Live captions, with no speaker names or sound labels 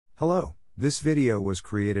Hello, this video was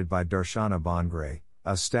created by Darshana Bhangare,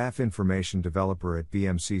 a staff information developer at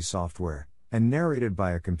BMC Software, and narrated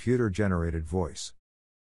by a computer-generated voice.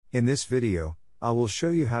 In this video, I will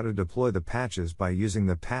show you how to deploy the patches by using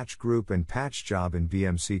the patch group and patch job in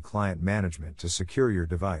BMC Client Management to secure your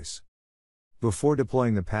device. Before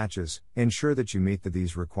deploying the patches, ensure that you meet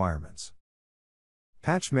these requirements.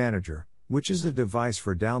 Patch Manager, which is a device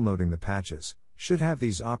for downloading the patches, should have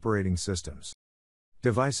these operating systems.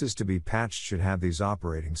 Devices to be patched should have these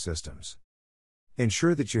operating systems.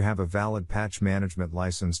 Ensure that you have a valid patch management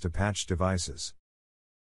license to patch devices.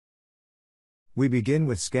 We begin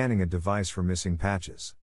with scanning a device for missing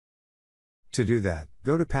patches. To do that,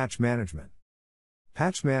 go to Patch Management,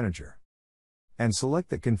 Patch Manager, and select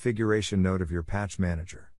the configuration node of your Patch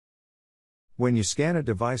Manager. When you scan a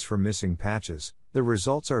device for missing patches, the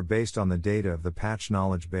results are based on the data of the patch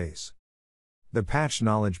knowledge base. The patch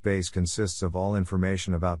knowledge base consists of all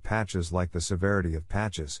information about patches like the severity of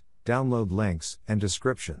patches, download links, and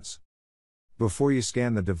descriptions. Before you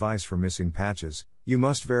scan the device for missing patches, you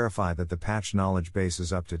must verify that the patch knowledge base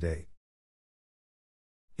is up to date.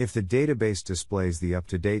 If the database displays the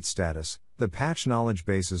up-to-date status, the patch knowledge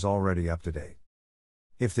base is already up to date.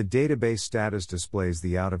 If the database status displays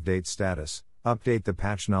the out-of-date status, update the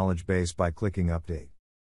patch knowledge base by clicking Update.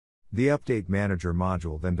 The Update Manager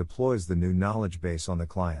module then deploys the new knowledge base on the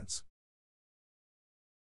clients.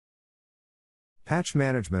 Patch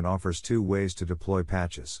Management offers two ways to deploy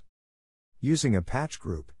patches: using a patch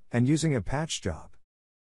group, and using a patch job.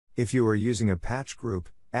 If you are using a patch group,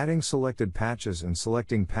 adding selected patches and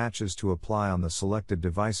selecting patches to apply on the selected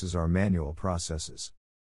devices are manual processes.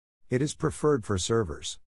 It is preferred for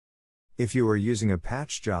servers. If you are using a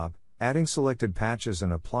patch job, adding selected patches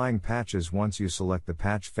and applying patches once you select the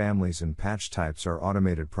patch families and patch types are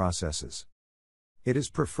automated processes. It is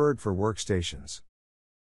preferred for workstations.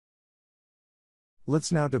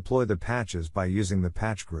 Let's now deploy the patches by using the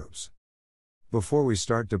patch groups. Before we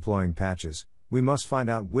start deploying patches, we must find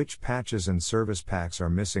out which patches and service packs are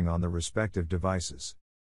missing on the respective devices.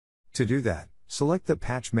 To do that, select the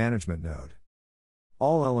Patch Management node.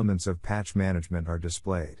 All elements of Patch Management are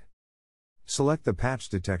displayed. Select the Patch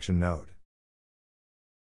Detection node.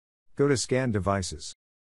 Go to Scan Devices.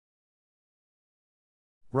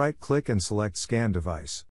 Right-click and select Scan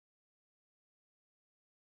Device.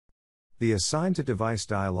 The Assign to Device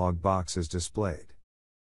dialog box is displayed.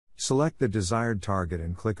 Select the desired target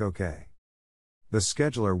and click OK. The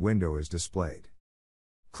Scheduler window is displayed.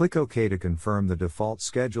 Click OK to confirm the default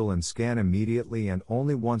schedule and scan immediately and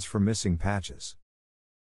only once for missing patches.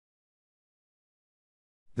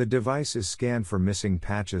 The device is scanned for missing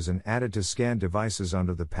patches and added to Scan Devices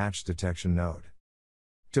under the Patch Detection node.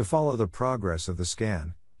 To follow the progress of the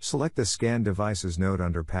scan, select the Scan Devices node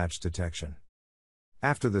under Patch Detection.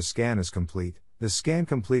 After the scan is complete, the scan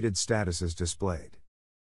completed status is displayed.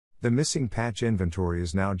 The missing patch inventory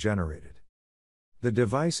is now generated. The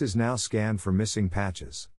device is now scanned for missing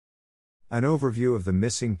patches. An overview of the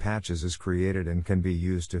missing patches is created and can be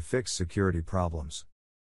used to fix security problems.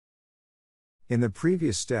 In the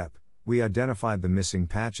previous step, we identified the missing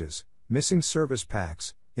patches, missing service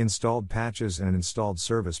packs, installed patches and installed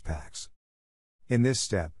service packs. In this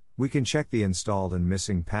step, we can check the installed and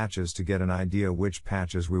missing patches to get an idea which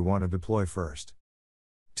patches we want to deploy first.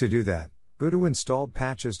 To do that, go to Installed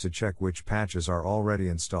Patches to check which patches are already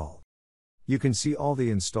installed. You can see all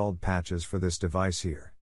the installed patches for this device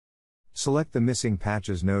here. Select the Missing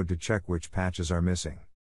Patches node to check which patches are missing.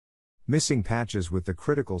 Missing patches with the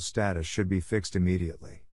critical status should be fixed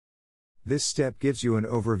immediately. This step gives you an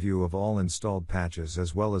overview of all installed patches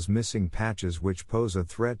as well as missing patches which pose a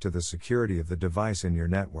threat to the security of the device in your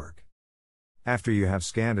network. After you have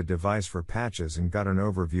scanned a device for patches and got an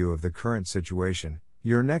overview of the current situation,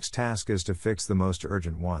 your next task is to fix the most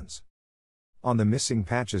urgent ones. On the Missing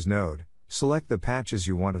Patches node, select the patches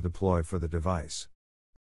you want to deploy for the device.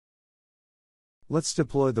 Let's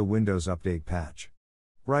deploy the Windows Update patch.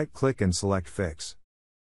 Right-click and select Fix.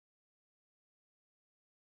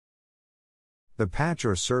 The Patch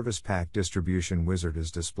or Service Pack Distribution Wizard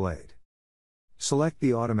is displayed. Select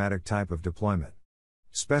the automatic type of deployment.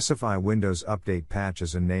 Specify Windows Update Patch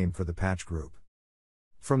as a name for the patch group.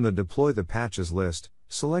 From the Deploy the Patches list,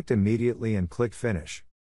 select Immediately and click Finish.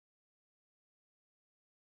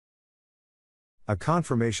 A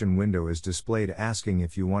confirmation window is displayed asking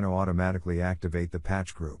if you want to automatically activate the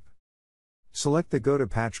patch group. Select the Go to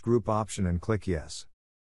Patch Group option and click Yes.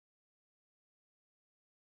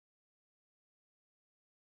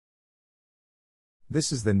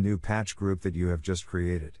 This is the new patch group that you have just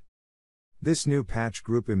created. This new patch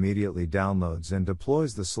group immediately downloads and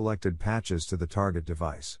deploys the selected patches to the target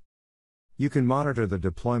device. You can monitor the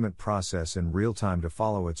deployment process in real time to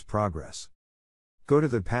follow its progress. Go to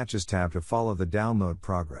the Patches tab to follow the download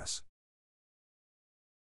progress.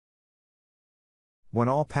 When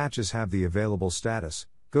all patches have the available status,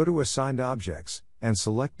 go to Assigned Objects, and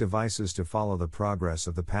select Devices to follow the progress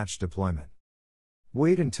of the patch deployment.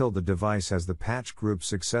 Wait until the device has the patch group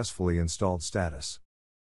successfully installed status.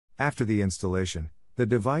 After the installation, the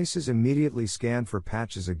device is immediately scanned for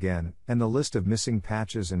patches again, and the list of missing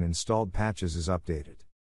patches and installed patches is updated.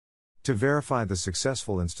 To verify the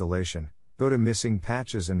successful installation, go to Missing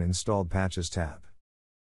Patches and Installed Patches tab.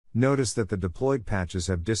 Notice that the deployed patches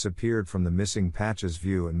have disappeared from the Missing Patches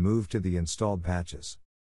view and moved to the Installed Patches.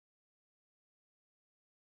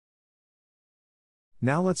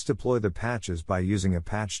 Now let's deploy the patches by using a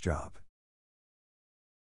patch job.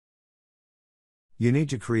 You need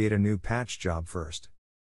to create a new patch job first.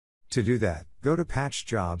 To do that, go to Patch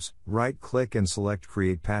Jobs, right-click and select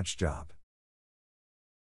Create Patch Job.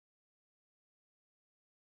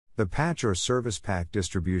 The Patch or Service Pack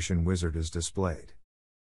distribution wizard is displayed.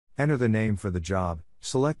 Enter the name for the job,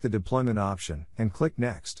 select the deployment option, and click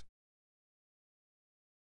Next.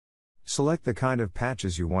 Select the kind of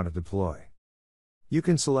patches you want to deploy. You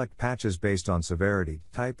can select patches based on severity,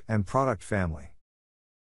 type, and product family.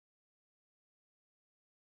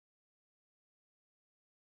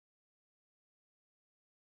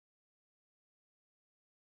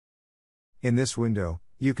 In this window,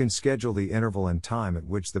 you can schedule the interval and time at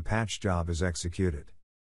which the patch job is executed.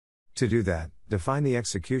 To do that, define the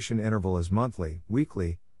execution interval as monthly,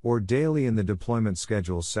 weekly, or daily in the Deployment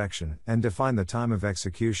Schedules section, and define the time of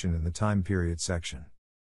execution in the Time Period section.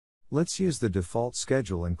 Let's use the default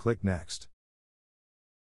schedule and click Next.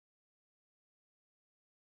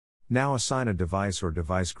 Now assign a device or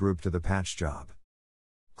device group to the patch job.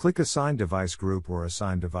 Click Assign Device Group or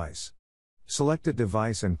Assign Device. Select a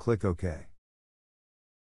device and click OK.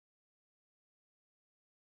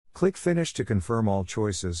 Click Finish to confirm all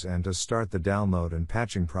choices and to start the download and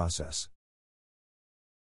patching process.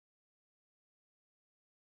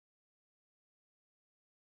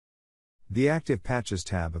 The Active Patches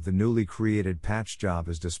tab of the newly created patch job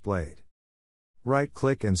is displayed.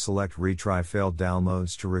 Right-click and select Retry Failed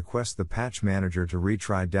Downloads to request the Patch Manager to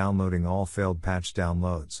retry downloading all failed patch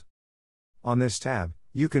downloads. On this tab,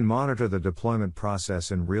 you can monitor the deployment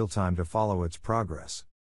process in real time to follow its progress.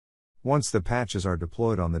 Once the patches are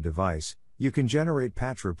deployed on the device, you can generate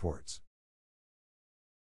patch reports.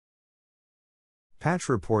 Patch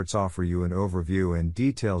reports offer you an overview and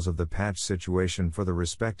details of the patch situation for the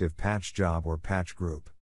respective patch job or patch group.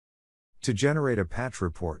 To generate a patch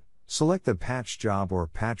report, select the patch job or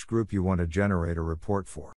patch group you want to generate a report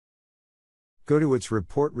for. Go to its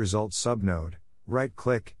Report Results subnode,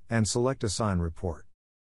 right-click, and select Assign Report.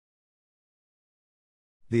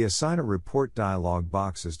 The Assign a Report dialog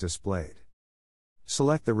box is displayed.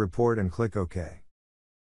 Select the report and click OK.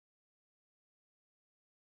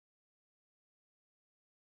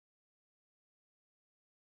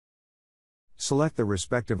 Select the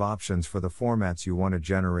respective options for the formats you want to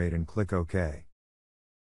generate and click OK.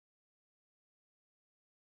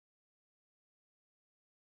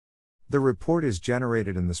 The report is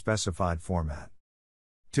generated in the specified format.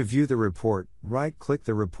 To view the report, right-click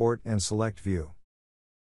the report and select View.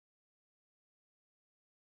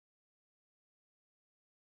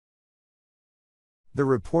 The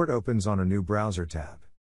report opens on a new browser tab.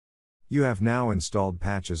 You have now installed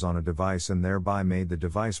patches on a device and thereby made the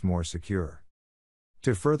device more secure.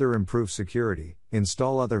 To further improve security,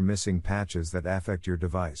 install other missing patches that affect your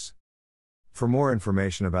device. For more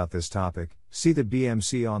information about this topic, see the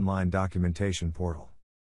BMC online documentation portal.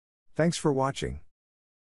 Thanks for watching.